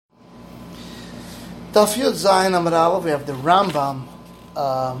Daf Yud Zayin Amud Aleph, we have the Rambam,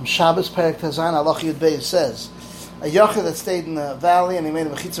 Shabbos Perek Zayin Halacha Yud Beis says, a yachid that stayed in the valley and he made a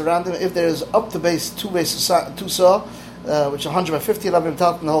mechitza around him, if there is up to base, two saw, which 100 by 50, he'll have him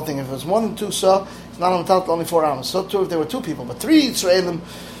taught in the whole thing. If it was more than 2 saw, it's not on taught only 4 hours. So too if there were 2 people, but 3 Israelim,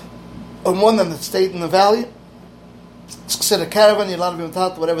 or one of them that stayed in the valley, it's considered a caravan, you're allowed to be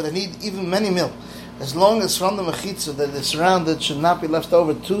taught whatever they need, even many mil. As long as from the mechitza that is surrounded should not be left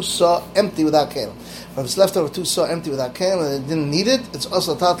over 2 saw empty without kelim. But if it's left over 2 saw empty without kelim and they didn't need it, it's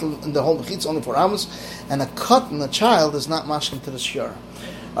also tatel in the whole mechitza only 4 amos, and a cut in the child is not mashkim to the shiur.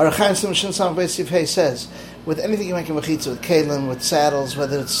 Arachaim Sim Shin Sam Beis Hey says, with anything you make a mechitza, with kelim, with saddles,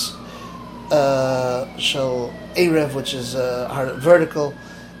 whether it's shel erev, which is vertical,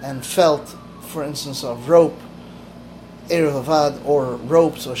 and felt, for instance, of rope, erev avad, or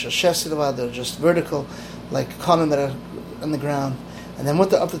ropes, or sheshesi avad, they're just vertical, like konim that are on the ground, and then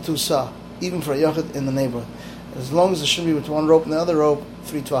mutter up to 2 saw, even for a yachid in the neighborhood. As long as it should be with one rope and the other rope,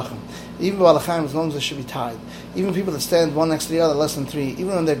 3 tvachim. Even b'alachaim, as long as they should be tied. Even people that stand one next to the other, less than 3,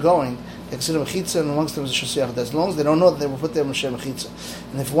 even when they're going, they consider mechitza, and amongst them is a shasiyach. As long as they don't know that they will put their mechitza.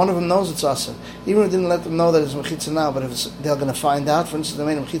 And if one of them knows, it's asa. Even if they didn't let them know that it's mechitza now, but if they're going to find out, for instance, they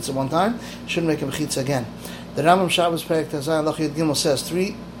made a mechitza one time, shouldn't make a mechitza again. The Rambam Shabbos Perek Zayin Halacha Yud Gimel says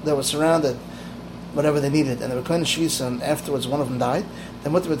 3 that were surrounded, whatever they needed, and they were kind of shvisa, and afterwards one of them died,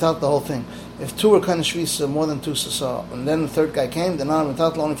 then what without the whole thing. If 2 were kind of shvisa, more than 2 saw, and then the third guy came, then not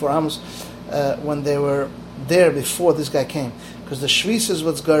without only 4 amos when they were there before this guy came, because the shvisa is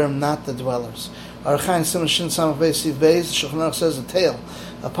what's garim, not the dwellers. Arachaim Simon Shin Samach Beis Siv Beis, the Shulchan Aruch says a tail,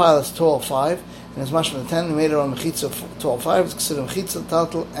 a pile is 12.5, and as much as the 10, we made it on mechitza 12.5, it's considered mechitza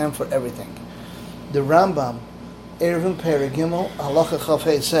total and for everything. The Rambam, Iroבין Perek Gimel, Halacha Chav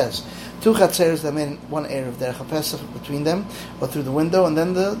Hey says, 2 chatzeres that made one erev there, Pesach between them, or through the window, and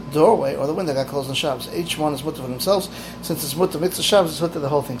then the doorway or the window got closed on Shabbos. Each one is mutter for themselves. Since it's mutter mitzvah Shabbos, it's mutter the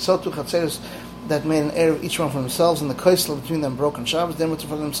whole thing. So 2 chatzeres that made an erev, each one for themselves, and the kaisel between them broke on Shabbos. They're mutter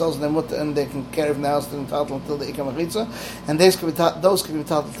for themselves, and they can carry from the house until the ikam mechitza, and those can be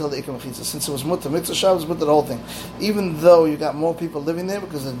taught until the ikam mechitza. Since it was mutter mitzvah Shabbos, mutter the whole thing. Even though you got more people living there,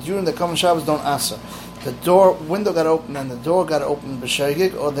 because during the common Shabbos don't asa. The window got open, and the door got open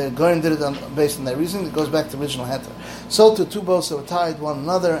b'shegig, or the goyim did it based on their reasoning. It goes back to original heter. So to 2 boats that were tied one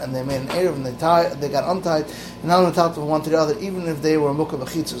another, and they made an erev, and they got untied, and now they tied from one to the other, even if they were mukah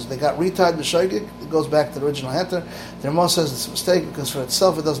b'chitzos. They got retied b'shegig. It goes back to the original heter. The Ramah says it's a mistake because for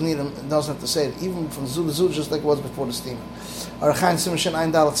itself it doesn't have to say it, even from zu to zu, just like it was before the steamer. Arachaim Simon Shin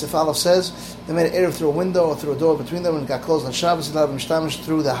Ein Dalet Sif Aleph says they made an erev through a window or through a door between them, and it got closed on Shabbos. It allowed them mishtamish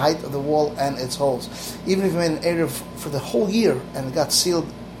through the height of the wall and its holes. Even if you made an erev for the whole year and it got sealed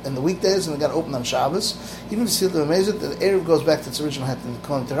in the weekdays and it got opened on Shabbos, even if it's sealed in Amazit, the erev goes back to its original height. And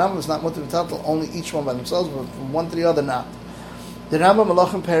according to Rambam, it's not mutter v'tatel, only each one by themselves, but from one to the other not. The Rambam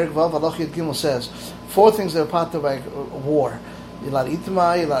Malachim Perek Vav Halacha Yud Gimel says 4 things that are part of like war. You're allowed to eat the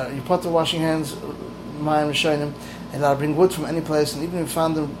mayim, you're part of washing hands, mayim rishonim, and allowed to bring wood from any place, and even if you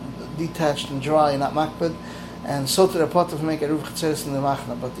found them detached and dry, you're not makbid. And so to the potter to make a eruv chetzeres in the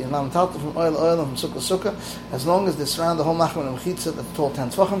machna, but you're not entitled from oil, and from sukkah, as long as they surround the whole machna and mechitza that's tall 10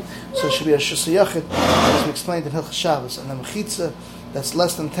 tvachim, so it should be a shasiyachit, as we explained in Hilchas Shabbos, and the mechitza that's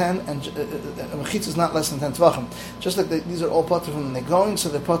less than 10, and mechitza is not less than 10 tvachim. Just like these are all potter from when they're going, so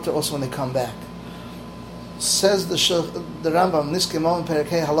they're potter also when they come back. Says the Rambam, Niske Moen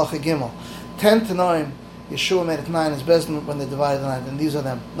Perekei Halacha Gimel, 10 to 9, Yeshua made it 9 as Bezdin when they divided the land, and these are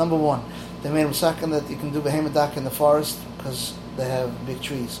them. Number 1, they made a masakan that you can do behemoth dak in the forest because they have big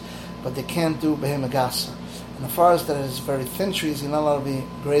trees, but they can't do behemoth gasa. In the forest that is very thin trees, you're not allowed to be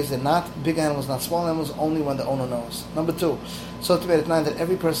grazed. They're not big animals, not small animals, only when the owner knows. Number 2, so to made it 9 that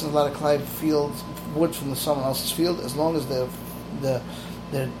every person is allowed to climb fields, wood from someone else's field, as long as they're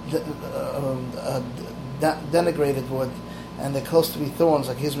denigrated wood, and they're close to be thorns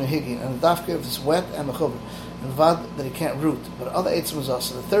like his mehigi, and the dafka if it's wet and mechuber, and vad that he can't root. But other eitzim is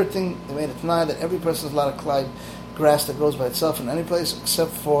also. The third thing, they made it tonight that every person is allowed to climb grass that grows by itself in any place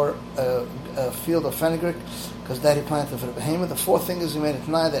except for a field of fenugreek, because that he planted for the behemoth. The fourth thing is he made it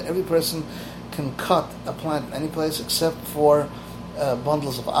tonight that every person can cut a plant in any place except for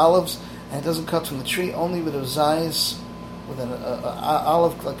bundles of olives, and it doesn't cut from the tree, only with a zayis, with an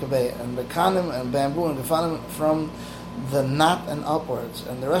olive like a bay, and bekanim and bamboo and gefanim from the knot and upwards,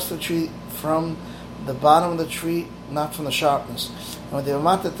 and the rest of the tree from the bottom of the tree, not from the sharpness. And when they were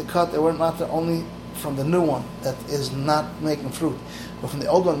matter to cut, they weren't matter only from the new one that is not making fruit, but from the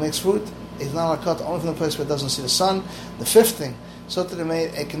old one that makes fruit, it's not allowed to cut only from the place where it doesn't see the sun. The fifth thing, so that they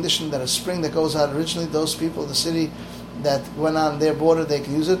made a condition that a spring that goes out originally, those people in the city that went on their border, they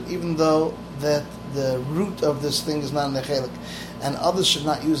can use it, even though that the root of this thing is not in their chelik, and others should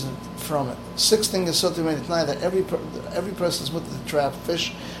not use it from it. Sixth thing is so to make it tonight that every person is mutter to trap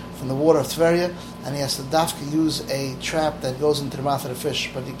fish from the water of Tveria, and he has to dafka use a trap that goes into the mouth of the fish,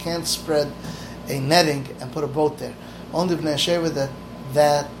 but you can't spread a netting and put a boat there. Only Bnei Sheva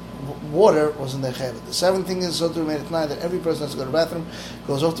that water was in their chelik. The seventh thing is so to make it tonight that every person has to go to the bathroom,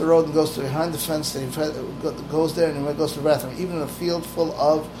 goes off the road and goes to behind the fence, that he goes there and he goes to the bathroom, even in a field full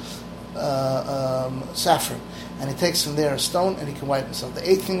of saffron, and he takes from there a stone and he can wipe himself. The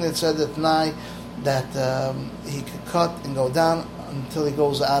eighth thing that said that Tanai that he could cut and go down until he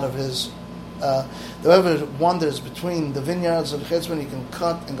goes out of his whoever wanders between the vineyards of the Chetzman, he can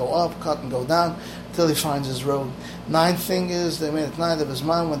cut and go up, cut and go down until he finds his road. Ninth thing is they made it Tanai of his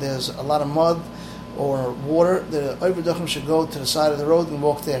mind when there's a lot of mud or water, the Oiberdachim should go to the side of the road and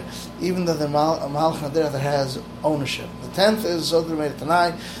walk there, even though the Malach there that has ownership. The 10th is so they made it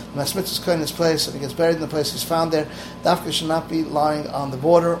Tanai, when Smith is in his place and he gets buried in the place he's found there, Dafka should not be lying on the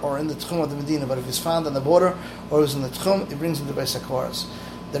border or in the Tchum of the Medina, but if he's found on the border or he's in the Tchum, he brings him to Beis HaKvaros.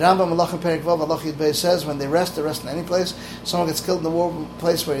 The Rambam Halacha Perik Vav Halacha Yud says when they rest in any place. Someone gets killed in the war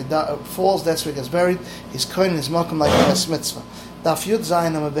place where he falls, that's where he gets buried. He's kohen his makom like a Ches Mitzvah. Daf Yud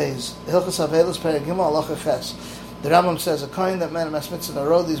Zayin Amabeis. Hilchos Avelos Perik Gimel Halacha Ches. The Rambam says a kohen that man a Ches Mitzvah in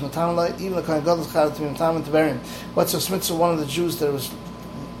the road, he's Matamalai, even a kohen God is chayav to be Matamim to bury him. What's a Ches Mitzvah? One of the Jews that was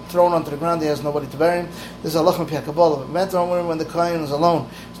thrown onto the ground, he has nobody to bury him. This is Halacha Pi HaKabbalah. But when the kohen is alone,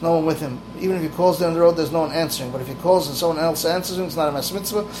 there's no one with him. Even if he calls down the road, there's no one answering. But if he calls and someone else answers him, it's not a Ches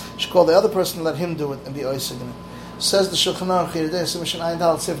Mitzvah. You should call the other person and let him do it and be oisig in it. Says the Shulchan Aruch Yiridei Simishin Ayin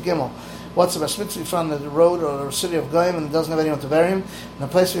Dal Sif Gimel. What's a Ches Mitzvah? We found the road or the city of Goyim and he doesn't have anyone to bury him. In a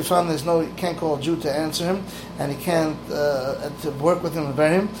place we found you can't call a Jew to answer him and he can't to work with him and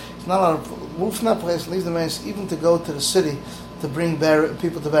bury him. It's not allowed to move from that place, leave the mace, even to go to the city to bring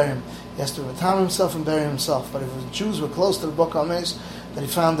people to bury him. He has to retam himself and bury himself. But if the Jews were close to the Bokal mace, that he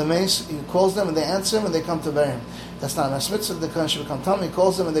found the mace, he calls them and they answer him and they come to bury him. That's not a Ches Mitzvah. The Kohen should become Tam. He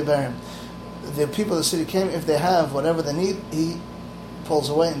calls them and they bury him. The people of the city came. If they have whatever they need, he pulls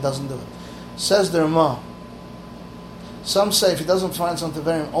away and doesn't do it. Says the Ramah. Some say if he doesn't find something to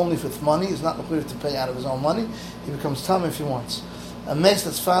bury him only with money, he's not required to pay out of his own money. He becomes Tam if he wants. A mace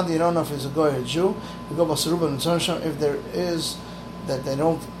that's found, you don't know if he's a goy or a Jew. You go Basarubah and Tzonsham. If there is that they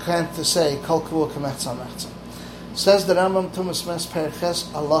can't say Kol Kavua K'Mechza Mechza. Says the Rambam Tumas Mes Periches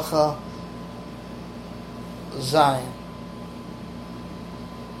Halacha Zayin.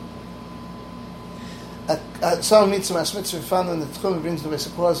 Someone meets him as mitzvah, we found him in the Tchum, he brings the Beis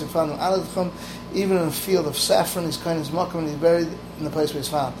HaKvaros, we found him out of the Tchum, even in a field of saffron, he's kind of his makom, and he's buried in the place where he's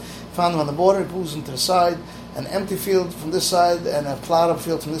found. Found him on the border, he moves him to the side, an empty field from this side, and a plowed up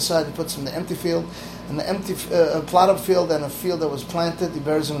field from this side, he puts him in the empty field, and the empty plowed up field and a field that was planted, he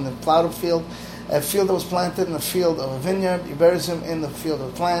buries him in the plowed up field. A field that was planted in a field of a vineyard, he buries him in the field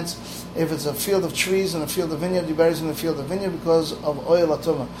of plants. If it's a field of trees and a field of vineyard, he buries him in the field of vineyard because of oil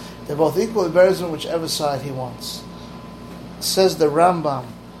atuma. They're both equal, he buries him whichever side he wants. Says the Rambam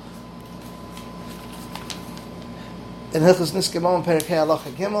in Hilchos Niskemon Perek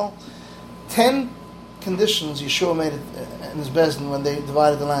Halacha Gimel, 10 conditions Yeshua made it in his Bezdin when they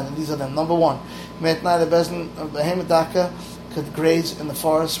divided the land, and these are them. Number 1, he made neither Bezdin of Behemoth Daka could graze in the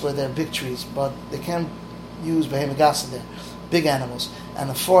forest where there are big trees, but they can't use Behemoth Gasa there, big animals. And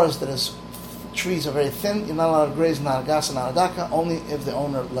a forest that is trees are very thin, you're not allowed to graze not a Gasa, not a Daka, only if the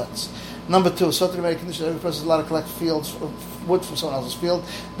owner lets. Number 2, so to make a condition, every person is allowed to collect wood from someone else's field.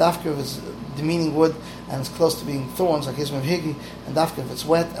 Dafka if it's demeaning wood and it's close to being thorns, like Hizm of Higi, and Dafka if it's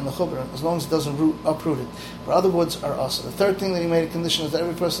wet and the Chubra, as long as it doesn't uproot it. But other woods are also. The third thing that he made a condition is that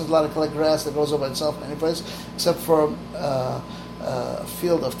every person is allowed to collect grass that grows up by itself in any place, except for a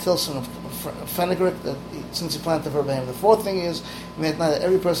field of tilson of fenugreek that since he planted for Behem. The fourth thing is he made that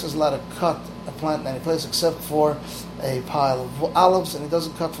every person is allowed to cut a plant in any place except for a pile of olives, and he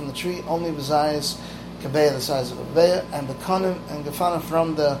doesn't cut from the tree, only besides kabeya, the size of a kabeya, and the kanim and gefana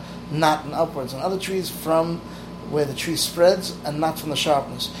from the knot and upwards, and other trees from where the tree spreads and not from the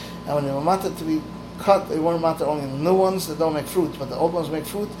sharpness. And when they were wanted to be cut, they weren't wanted only the new ones that don't make fruit, but the old ones make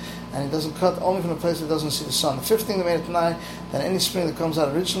fruit, and he doesn't cut only from the place that doesn't see the sun. The fifth thing that made it tonight, that any spring that comes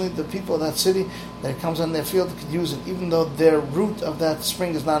out originally, the people of that city, that it comes out in their field, could use it, even though their root of that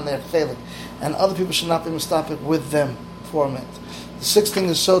spring is not in their chelik. And other people should not be mistapik with them for it. The sixth thing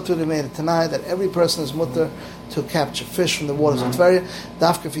is so too they made it tonight, that every person is mutter to capture fish from the waters of Tveria,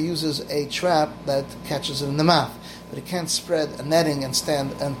 dafka if he uses a trap that catches it in the mouth. but he can't spread a netting and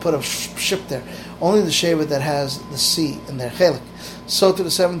stand and put a ship there. Only the shaver that has the sea in their chelik. So to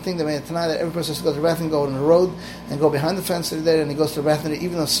the seventh thing, they made it tonight that every person has to go to the bathroom, go on the road, and go behind the fence there, and he goes to the bathroom,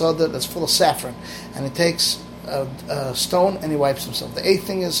 even a soda that's full of saffron, and he takes a stone and he wipes himself. The eighth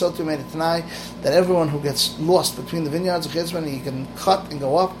thing is so to made it tonight that everyone who gets lost between the vineyards of Chizman, he can cut and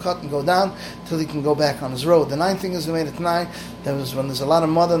go up, cut and go down till he can go back on his road. The ninth thing is they made it tonight that was when there's a lot of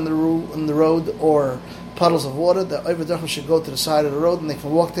mud on the road or puddles of water, the Overdachim should go to the side of the road and they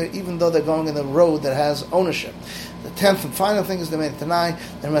can walk there even though they're going in the road that has ownership. The 10th and final thing is they made it tonight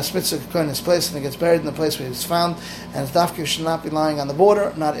that Mas Mitzvah could go in his place and he gets buried in the place where he was found, and his dafka should not be lying on the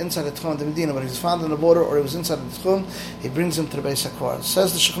border, not inside the Tchum of the Medina, but if he's found on the border or he was inside the Tchum, he brings him to the Beis HaKvar.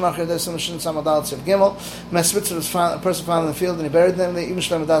 Says the Shulchan Aruch Yedei Simon Samadal Tziv Gimel, Mas Mitzvah was found, a person found in the field and he buried them, they even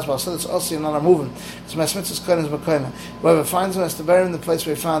Shlem Das Bal. So that's also not a movement, because Mas Mitzvah's Kohen is Mekoyma. Whoever finds him has to bury him in the place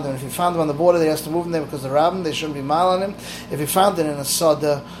where he found him. If he found him on the border, he has to move him there because they're robbing, they shouldn't be mal on him. If he found it in a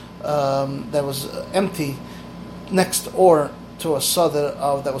soda that was empty, next or to a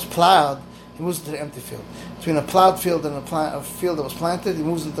soda that was plowed, he moves into the empty field. Between a plowed field and a field that was planted, he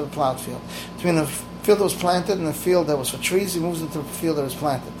moves into the plowed field. Between a field that was planted and a field that was for trees, he moves into the field that was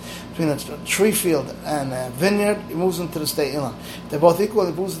planted. Between a tree field and a vineyard, he moves into the state inland. If they're both equal,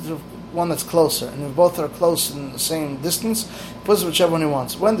 he moves into the one that's closer. And if both are close in the same distance, he puts whichever one he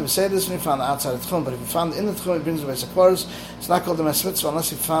wants. When do we say this? When he found outside the Tchum. But if he found in the Tchum, he brings the Beis HaKvar. It's not called the Mas Mitzvah unless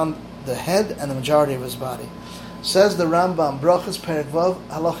he found the head and the majority of his body. Says the Rambam, Brachas Perek Vav,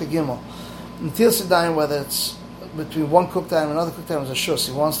 Halacha Gimel. Until Sidayim, whether it's between one cooked item and another cooked item is a shus.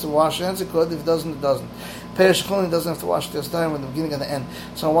 He wants to wash his hands, he could. If he doesn't, he doesn't. Perish Chulin, he doesn't have to wash the Sidayim with the beginning and the end.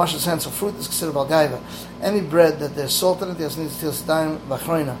 So I'll wash his hands. So fruit is considered Balgaiva. Any bread that there's salt in it, he has to need to till Sidayim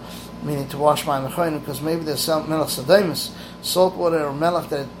Bachroina, meaning to wash my Mechroina, because maybe there's some melech Sadimus, salt water or melech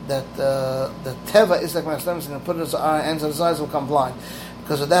that the Teva is like my Sadimus, and put it as our hands and his eyes will come blind.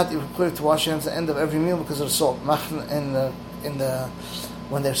 Because of that, you require to wash your hands at the end of every meal because of the salt.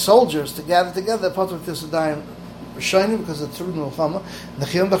 When they're soldiers to gather together, they're part of the Sidayim Rishonim because of the Tzurud Milchama, and the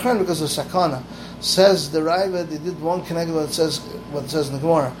Chiyam Bachran because of Sakana. Says the Raiva, they did one connected what it says in the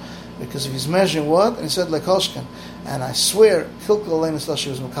Gemara. Because if he's measuring what? And he said Lekolshkan. And I swear, Kilkul Alenis Lashi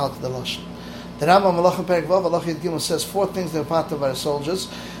was Mekalka the Lashon. The Rambam Malachim Perek Vav, Halacha Yud Gimel says 4 things they're part of by the soldiers.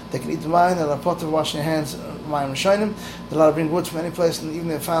 They can eat the wine, they're part of washing their hands, wine Rishonim. They're allowed to bring wood from any place, and even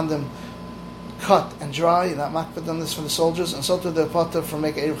if they found them cut and dry, you're not makbid on this for the soldiers, and so too they're part of from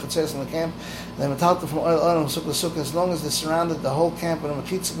making Erev Chatzeres in the camp. They're metalta from oil and sukkah as long as they surrounded the whole camp with a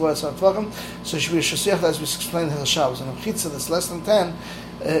mechitza g'var tzavim. So it should be a shasiach as we explained in the Shabbos. And a mechitza that's less than 10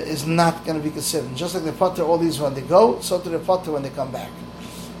 is not going to be considered. And just like they potter all these when they go, so too they potter when they come back.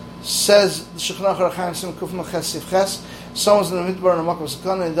 Says the Shulchan Aruch Chaim Sim Kufna Ches Sif Ches. Someone's in the midbar and a makom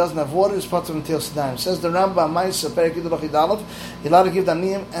sakana and he doesn't have water. He's potter until Sidayim. Says the Rambam Ma'isa Perek Yud Lachid Aleph. You're allowed to give the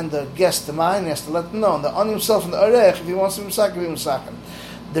aniyim and the guest the mine. He has to let them know. And the on himself and the orech, if he wants to misak, give him misakim.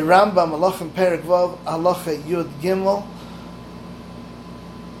 The Rambam Malachim Perek Vav Halacha Yud Gimel.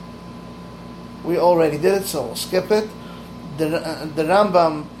 We already did it, so we'll skip it. The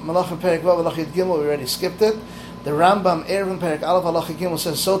Rambam Malachim Perek Vav Halacha Yud Gimel. We already skipped it. The Rambam Erev Perek Aleph Halacha Gimel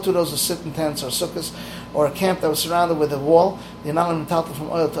says so too those who sit in tents or sukkahs or a camp that was surrounded with a wall, they're not entitled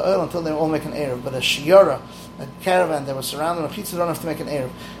from oil to oil until they all make an Erev. But a shiora, a caravan that was surrounded with a pizza, don't have to make an Erev.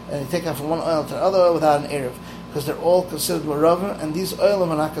 And they take out from one oil to the other oil without an Erev, because they're all considered Waravim, and these oil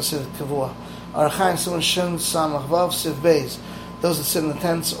are not considered Kavua. Arachaim Simon Shin Samach Vav Siv Beis. Those that sit in the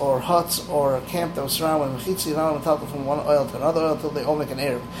tents or huts or a camp that was surrounded with mechitza, you're not entitled from one oil to another oil until they all make an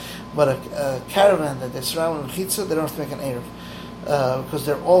Erev. But a caravan that they're surrounded with mechitza, they don't have to make an Erev. Because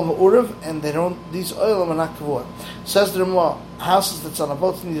they're all ma'urav and they don't. These oil are not kavua. Says the Ramah, houses that's on a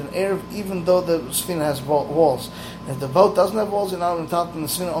boat need an erev, even though the sfina has walls. And if the boat doesn't have walls, you're not entitled in the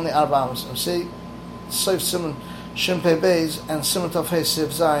sfina only arba amos. And say, Seif Simon Shimpei Beis and Simon Tov Hey Seif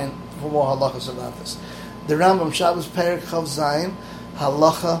Zayin for more halachas about this. The Rambam Shabbos Perek Chav Zayin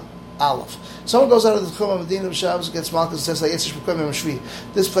Halacha Aleph. Someone goes out of the Tchum of Medina of Shabbos, gets Malchus and says like Yetzish B'Koyim Meshvi.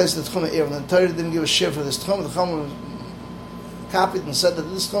 This place is the Tchum of Erev. And the Torah didn't give a shir for this Tchum. The Tchum copied and said that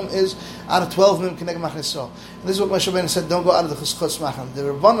this Tchum is out of 12 mim Keneg Machne Yisrael. And this is what Moshe Rabbeinu said, don't go out of the Chutz Machan. The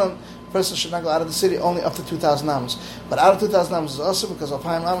Rabbanan, person should not go out of the city only up to 2,000 amos. But out of 2,000 amos is also because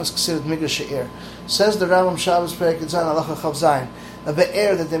Alpayim amos is considered Migrash She'er. Says the Rambam Shabbos Perek Zayin Halacha Chav Zayin, a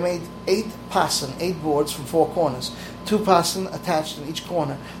be'er that they made 8 pasen, 8 boards from 4 corners. 2 pasen attached in each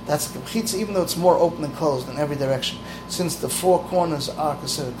corner. That's the mechitza, even though it's more open and closed in every direction. Since the 4 corners are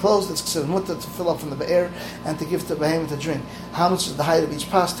considered closed, it's considered mutter to fill up from the be'er and to give to the behemoth to drink. How much is the height of each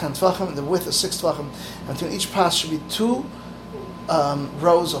pas? 10 tvachim, and the width is 6 tvachim. And between each pas should be 2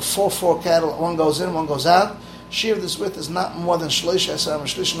 rows of 4 cattle. One goes in, one goes out. Shear of this width is not more than shloisha esar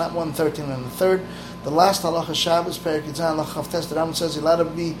mishlish, not more than 13 and a third. The last halacha Shabbos, Perik Yitzan, Halacha Without Text, the Rambam says you're allowed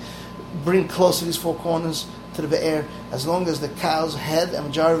to bring close to these four corners to the be'er, as long as the cow's head and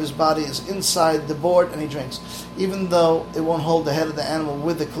majority of his body is inside the board and he drinks. Even though it won't hold the head of the animal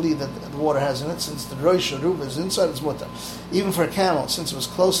with the kli that the water has in it, since the rosh ruba is inside, it's mutter. Even for a camel, since it was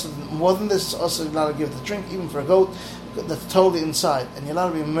close to more than this, it's also allowed to give it the drink. Even for a goat, that's totally inside. And you're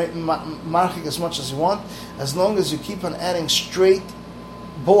allowed to be marking as much as you want, as long as you keep on adding straight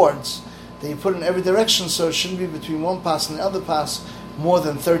boards that you put in every direction, so it shouldn't be between one pass and the other pass more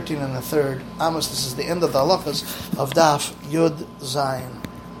than 13 and a third. Amos, this is the end of the halachas of Daf Yud Zayin.